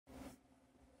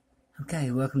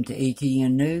Okay, welcome to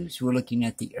ETN News. We're looking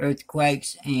at the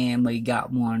earthquakes, and we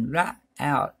got one right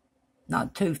out,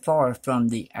 not too far from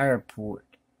the airport.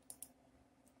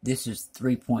 This is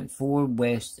 3.4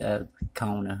 west of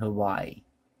Kona, Hawaii.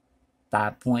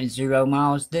 5.0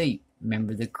 miles deep.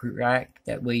 Remember the crack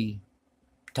that we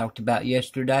talked about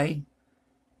yesterday?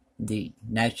 The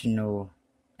national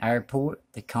airport,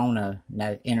 the Kona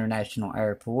International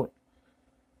Airport,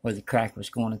 where the crack was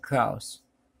going across.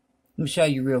 Let me show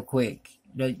you real quick.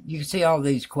 You can see all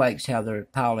these quakes, how they're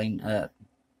piling up.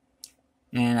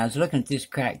 And I was looking at this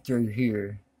crack through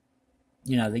here.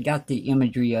 You know, they got the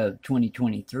imagery of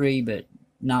 2023, but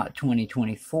not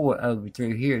 2024 over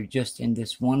through here, just in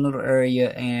this one little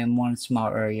area and one small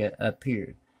area up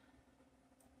here.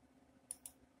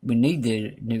 We need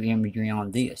the new imagery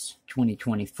on this,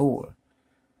 2024.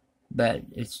 But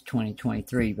it's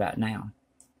 2023 right now.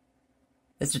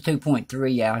 It's a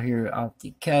 2.3 out here off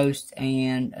the coast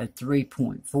and a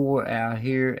 3.4 out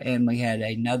here, and we had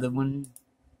another one,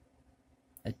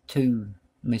 a 2,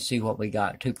 let me see what we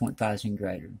got, 2.5 and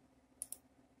greater.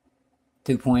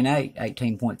 2.8,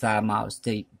 18.5 miles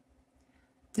deep.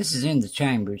 This is in the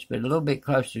chambers, but a little bit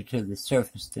closer to the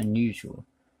surface than usual.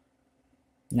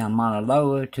 Now Mauna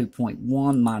Loa, 2.1,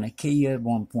 Mauna Kea,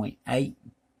 1.8.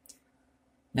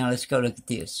 Now let's go look at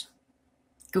this.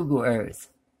 Google Earth.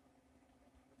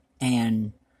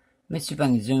 And let me see if I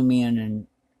can zoom in, and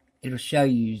it'll show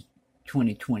you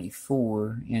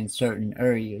 2024 in certain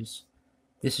areas.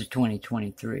 This is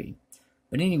 2023.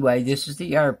 But anyway, this is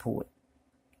the airport.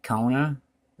 Kona,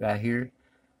 right here.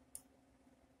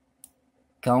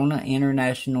 Kona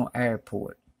International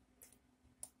Airport.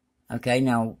 Okay,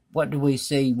 now what do we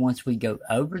see once we go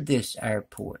over this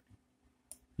airport?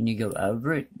 When you go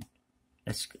over it,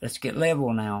 let's get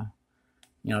level now.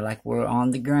 You know, like we're on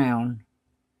the ground.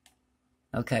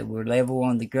 Okay, we're level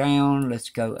on the ground. Let's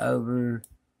go over.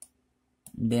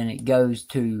 Then it goes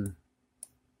to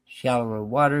shallower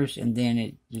waters, and then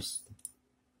it just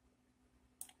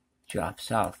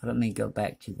drops off. Let me go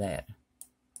back to that.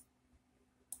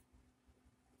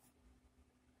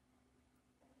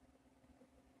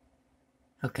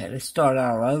 Okay, let's start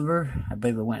all over. I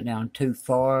believe I went down too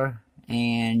far.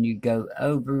 And you go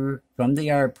over from the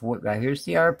airport. Right here's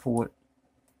the airport.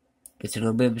 It's a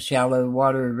little bit of shallow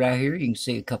water right here. You can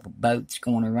see a couple boats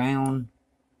going around.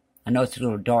 I know it's a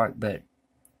little dark, but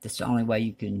that's the only way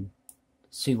you can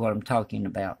see what I'm talking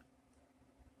about.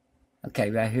 Okay,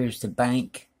 right here's the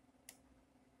bank.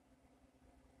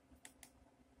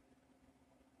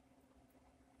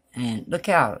 And look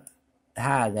how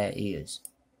high that is.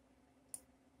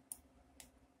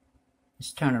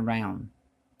 Let's turn around.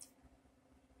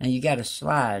 Now you got a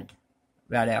slide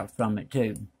right out from it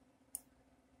too.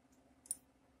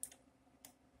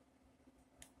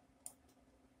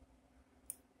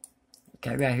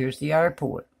 Okay, right here's the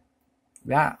airport.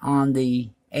 Right on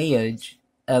the edge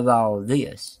of all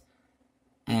this.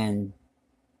 And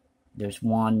there's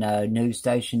one news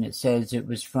station that says it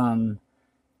was from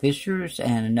Fishers,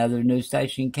 and another news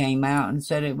station came out and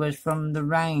said it was from the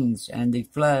rains and the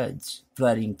floods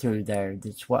flooding through there.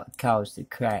 That's what caused the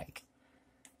crack.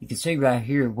 You can see right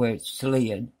here where it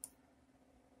slid.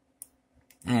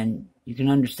 And you can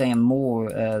understand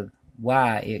more of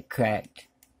why it cracked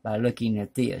by looking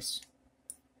at this.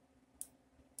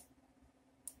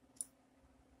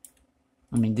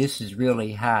 I mean, this is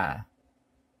really high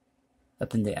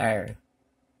up in the air.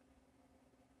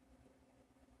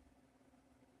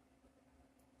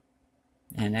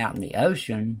 And out in the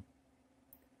ocean,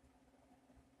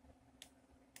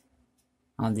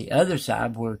 on the other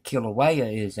side where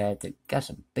Kilauea is at, they got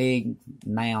some big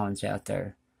mounds out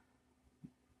there.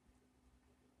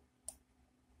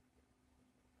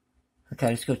 Okay,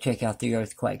 let's go check out the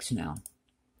earthquakes now.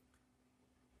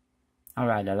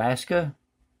 Alright, Alaska.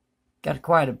 Got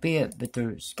quite a bit, but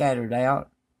they're scattered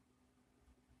out.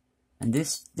 And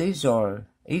these are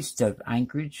east of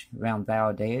Anchorage, around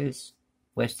Valdez,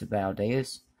 west of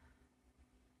Valdez.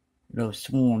 A little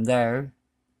swarm there.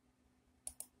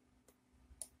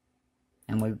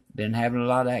 And we've been having a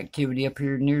lot of activity up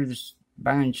here near the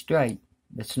Bering Strait.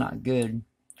 That's not good.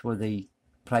 It's where the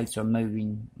plates are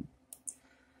moving,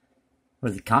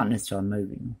 where the continents are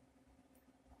moving.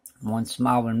 One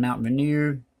small one, Mount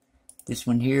Rainier. This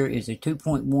one here is a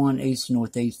 2.1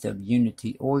 east-northeast of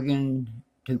Unity, Oregon,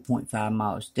 2.5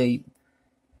 miles deep.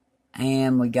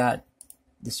 And we got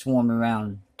the swarm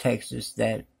around Texas.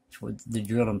 That's the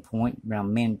drilling point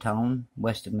around Mentone,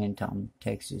 west of Mentone,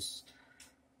 Texas.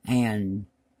 And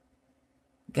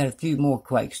got a few more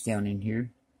quakes down in here.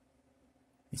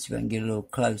 Let's see if I can get a little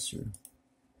closer.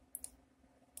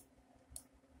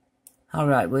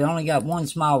 Alright, we only got one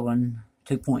small one,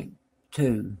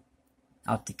 2.2,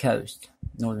 off the coast,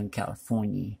 Northern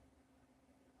California,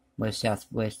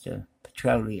 west-southwest of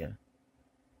Petrolia.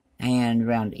 And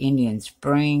around Indian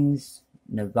Springs,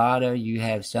 Nevada, you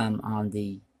have some on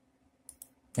the,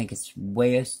 I think it's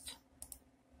west.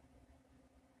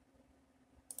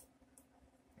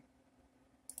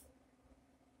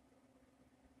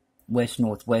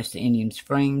 West-northwest of Indian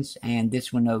Springs. And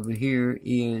this one over here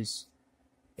is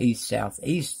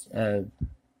east-southeast of,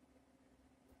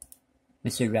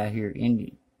 let's see right here,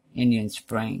 Indian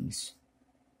Springs.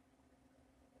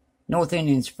 North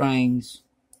Indian Springs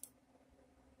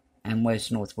and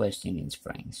west-northwest Indian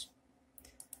Springs.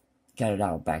 Got it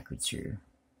all backwards here.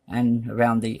 And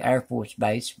around the Air Force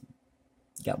Base,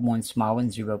 got one small one,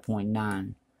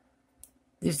 0.9.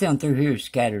 This down through here is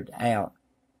scattered out.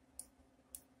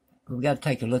 We've got to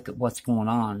take a look at what's going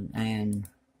on. And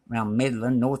around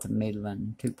Midland, north of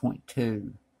Midland,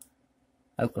 2.2.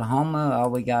 Oklahoma,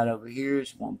 all we got over here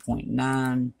is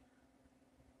 1.9.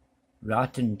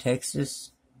 Rotten,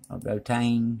 Texas, or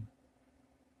Rotain,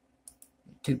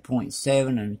 2.7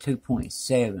 and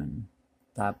 2.7.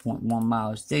 5.1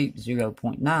 miles deep,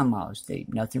 0.9 miles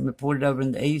deep. Nothing reported over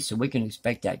in the east, so we can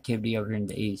expect activity over in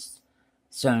the east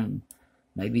soon.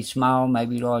 Maybe small,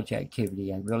 maybe large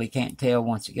activity. I really can't tell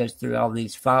once it goes through all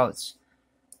these faults.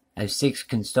 A 6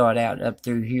 can start out up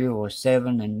through here, or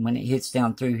 7, and when it hits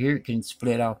down through here, it can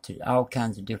split off to all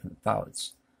kinds of different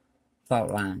fault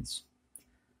lines.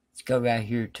 Let's go right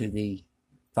here to the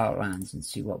fault lines and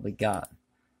see what we got.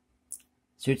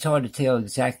 So it's hard to tell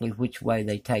exactly which way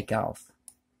they take off,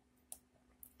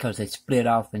 because they split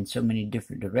off in so many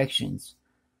different directions.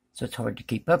 So it's hard to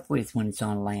keep up with when it's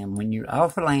on land. When you're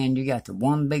off of land, you got the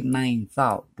one big main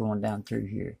fault going down through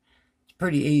here. It's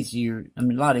pretty easier, a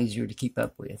lot easier to keep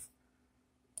up with.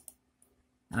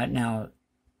 Right now,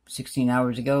 16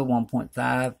 hours ago,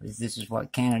 1.5, this is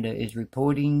what Canada is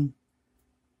reporting.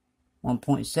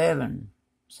 1.7,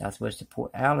 southwest of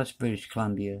Port Alice, British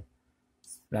Columbia,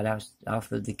 right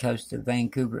off of the coast of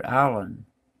Vancouver Island.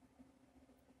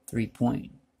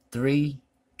 3.3,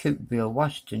 Cookeville,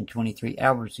 Washington, 23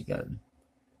 hours ago.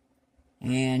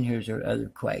 And here's our other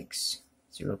quakes,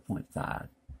 0.5,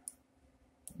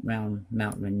 around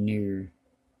Mount Rainier.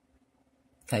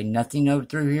 Okay, nothing over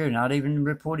through here, not even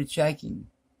reported shaking.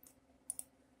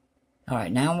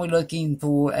 Alright, now we're looking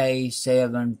for a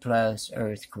 7+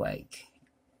 earthquake.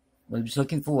 We was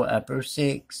looking for upper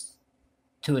 6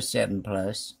 to a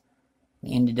 7+.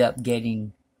 We ended up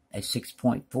getting a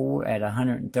 6.4 at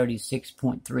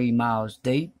 136.3 miles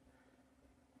deep.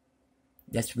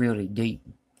 That's really deep.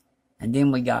 And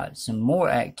then we got some more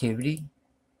activity.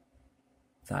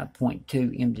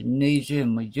 5.2 Indonesia,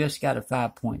 and we just got a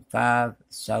 5.5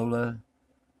 Solar.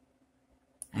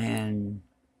 And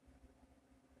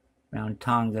around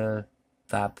Tonga,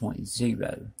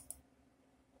 5.0.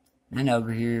 And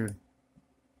over here,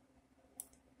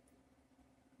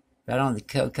 right on the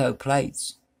Cocoa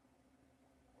Plates,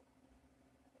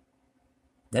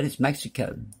 that is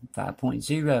Mexico,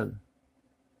 5.0.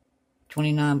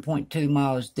 29.2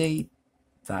 miles deep,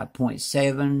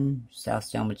 5.7, South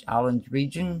Sandwich Islands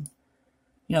region.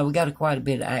 You know, we got quite a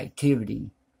bit of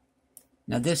activity.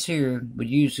 Now this here would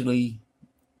usually,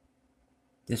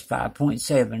 this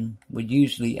 5.7 would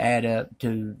usually add up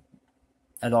to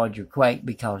a larger quake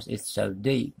because it's so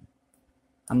deep.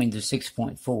 I mean the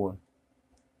 6.4,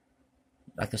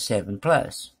 like a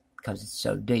 7+, because it's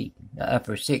so deep. The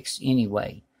upper 6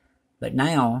 anyway. But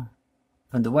now,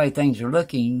 from the way things are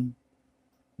looking,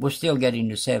 we're still getting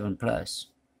the 7+.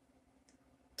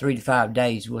 3 to 5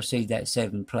 days, we'll see that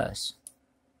 7+.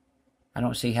 I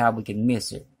don't see how we can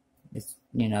miss it. It's,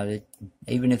 you know,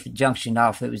 even if it junctioned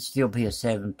off, it would still be a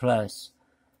 7+.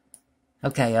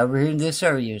 Okay, over here in this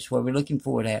area is where we're looking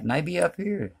for it at. Maybe up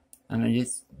here. I mean,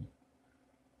 it's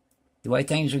the way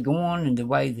things are going and the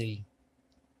way the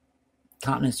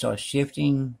continents are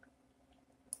shifting.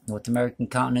 North American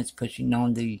continent's pushing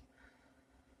on the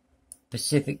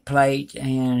Pacific plate,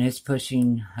 and it's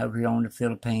pushing over here on the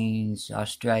Philippines,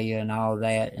 Australia, and all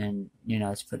that, and you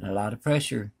know, it's putting a lot of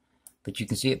pressure. But you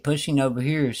can see it pushing over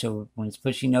here, so when it's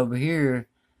pushing over here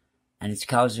and it's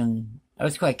causing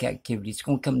earthquake activity, it's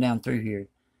going to come down through here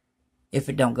if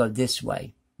it don't go this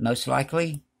way. Most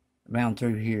likely around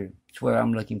through here. It's where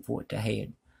I'm looking for it to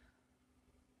head.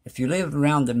 If you live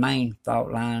around the main fault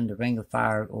line, the ring of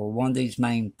fire, or one of these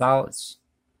main faults,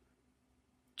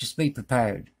 just be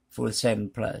prepared for a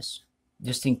 7+,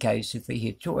 just in case if it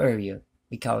hits your area,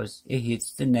 because it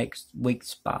hits the next weak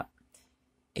spot.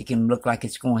 It can look like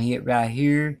it's going to hit right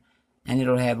here, and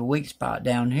it'll have a weak spot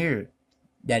down here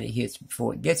that it hits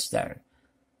before it gets there.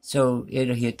 So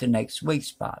it'll hit the next weak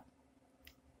spot.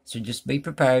 So just be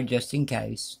prepared just in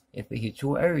case if it hits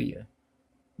your area.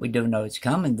 We do know it's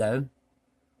coming though.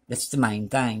 That's the main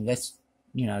thing. That's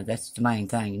the main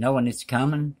thing. Knowing it's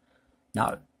coming,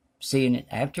 not seeing it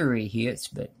after it hits,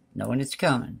 but knowing it's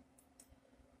coming.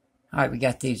 Alright, we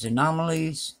got these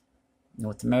anomalies.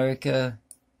 North America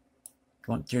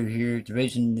going through here. The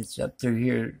reason it's up through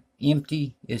here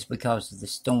empty is because of the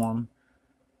storm.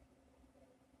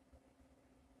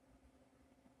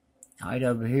 Alright,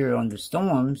 over here on the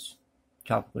storms,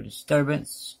 tropical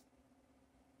disturbance,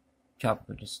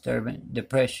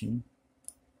 depression.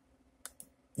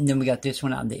 And then we got this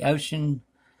one out in the ocean.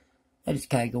 That is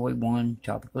Category 1,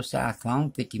 tropical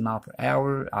cyclone, 50 mile per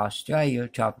hour. Australia,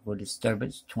 tropical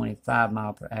disturbance, 25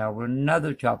 mile per hour.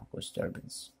 Another tropical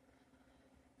disturbance.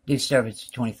 Disturbance,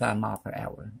 25 mile per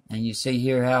hour. And you see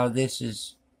here how this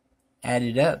is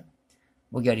added up.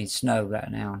 We're getting snow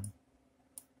right now.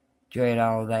 Dread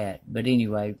all that. But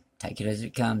anyway, take it as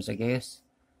it comes, I guess.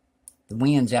 The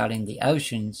winds out in the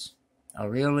oceans are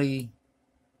really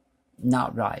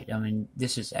not right. I mean,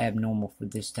 this is abnormal for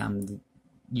this time of the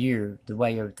year, the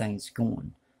way everything's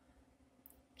going.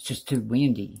 It's just too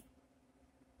windy.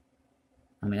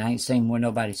 I mean, I ain't seen where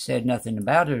nobody said nothing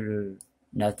about it or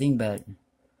nothing, but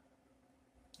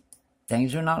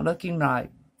things are not looking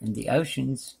right in the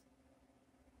oceans.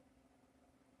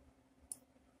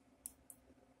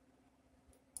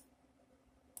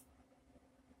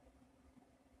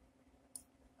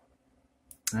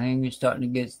 And you're starting to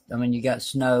get, I mean, you got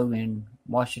snow in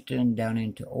Washington down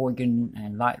into Oregon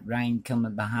and light rain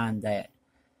coming behind that.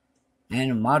 And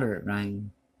a moderate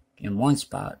rain in one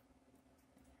spot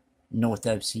north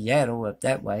of Seattle up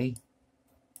that way.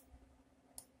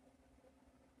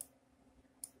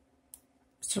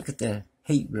 Let's look at the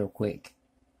heat real quick.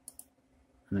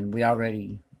 I mean, we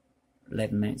already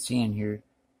 11 minutes in here.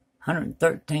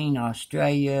 113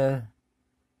 Australia.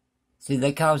 See,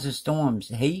 they cause the storms.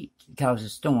 Heat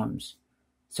causes storms.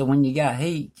 So when you got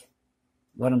heat,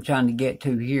 what I'm trying to get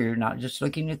to here, not just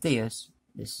looking at this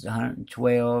is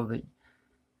 112.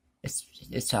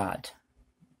 It's hot.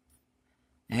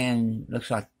 And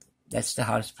looks like that's the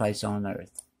hottest place on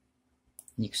earth.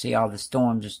 You can see all the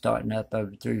storms are starting up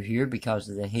over through here because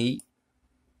of the heat.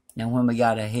 Now when we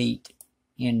got a heat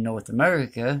in North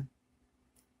America,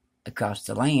 across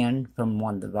the land from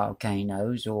one of the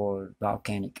volcanoes or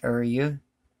volcanic area,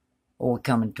 or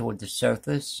coming toward the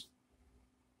surface,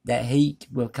 that heat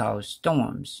will cause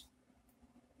storms.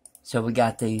 So we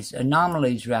got these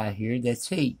anomalies right here, that's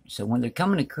heat. So when they're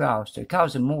coming across, they're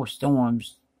causing more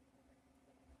storms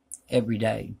every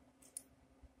day.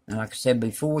 And like I said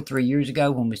before, 3 years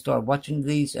ago when we started watching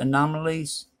these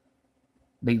anomalies,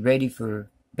 be ready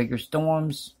for bigger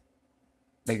storms,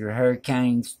 bigger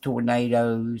hurricanes,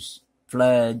 tornadoes,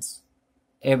 floods,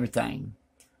 everything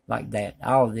like that.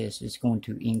 All of this is going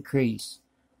to increase.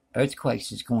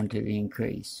 Earthquakes is going to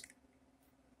increase.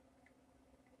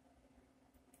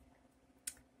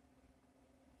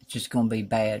 It's just going to be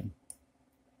bad.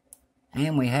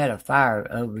 And we had a fire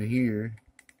over here.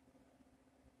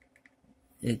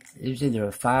 It was either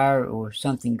a fire or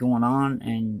something going on,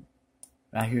 and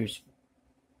right here's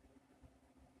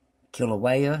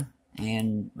Kilauea,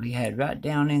 and we had right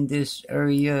down in this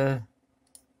area,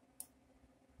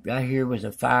 right here was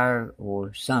a fire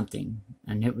or something,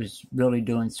 and it was really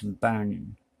doing some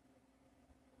burning.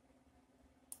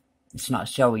 It's not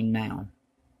showing now.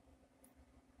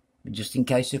 But just in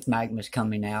case if magma's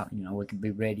coming out, we could be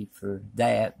ready for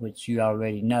that, which you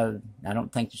already know. I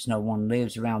don't think there's no one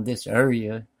lives around this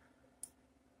area.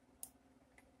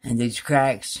 And these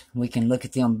cracks, we can look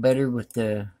at them better with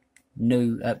the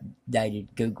new updated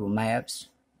Google Maps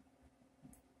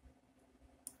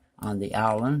on the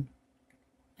island.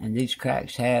 And these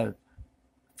cracks have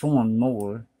formed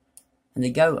more. And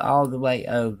they go all the way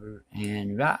over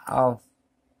and right off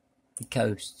the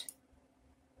coast.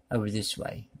 Over this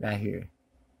way, right here.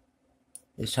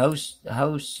 This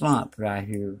whole slump right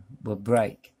here will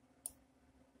break.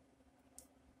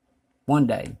 One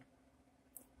day.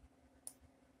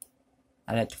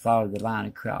 I'd have to follow the line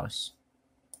across.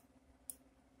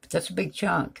 But that's a big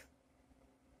chunk.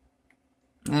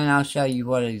 And I'll show you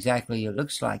what exactly it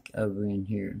looks like over in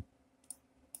here.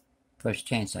 First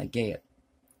chance I get.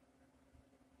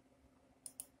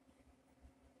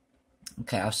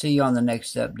 Okay, I'll see you on the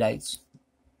next updates.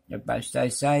 Everybody stay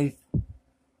safe.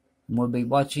 We'll be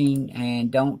watching,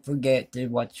 and don't forget to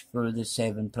watch for the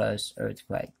 7+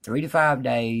 earthquake. 3 to 5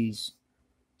 days,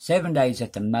 7 days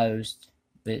at the most,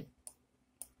 but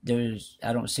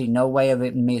I don't see no way of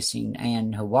it missing,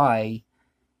 and Hawaii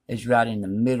is right in the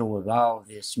middle of all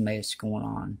this mess going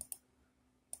on.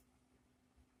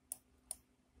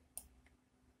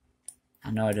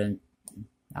 I know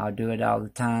I'll do it all the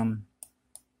time.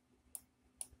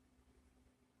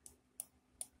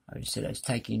 I just said it's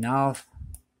taking off.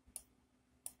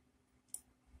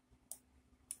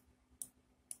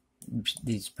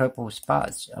 These purple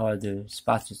spots are the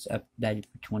spots that's updated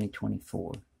for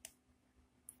 2024.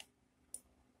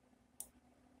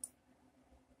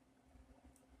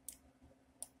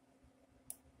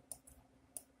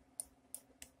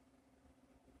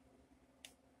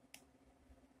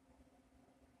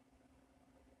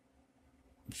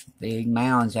 Big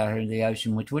mounds out here in the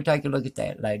ocean, which we'll take a look at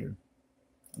that later.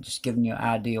 Just giving you an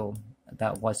idea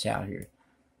about what's out here.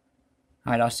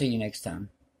 Alright, I'll see you next time.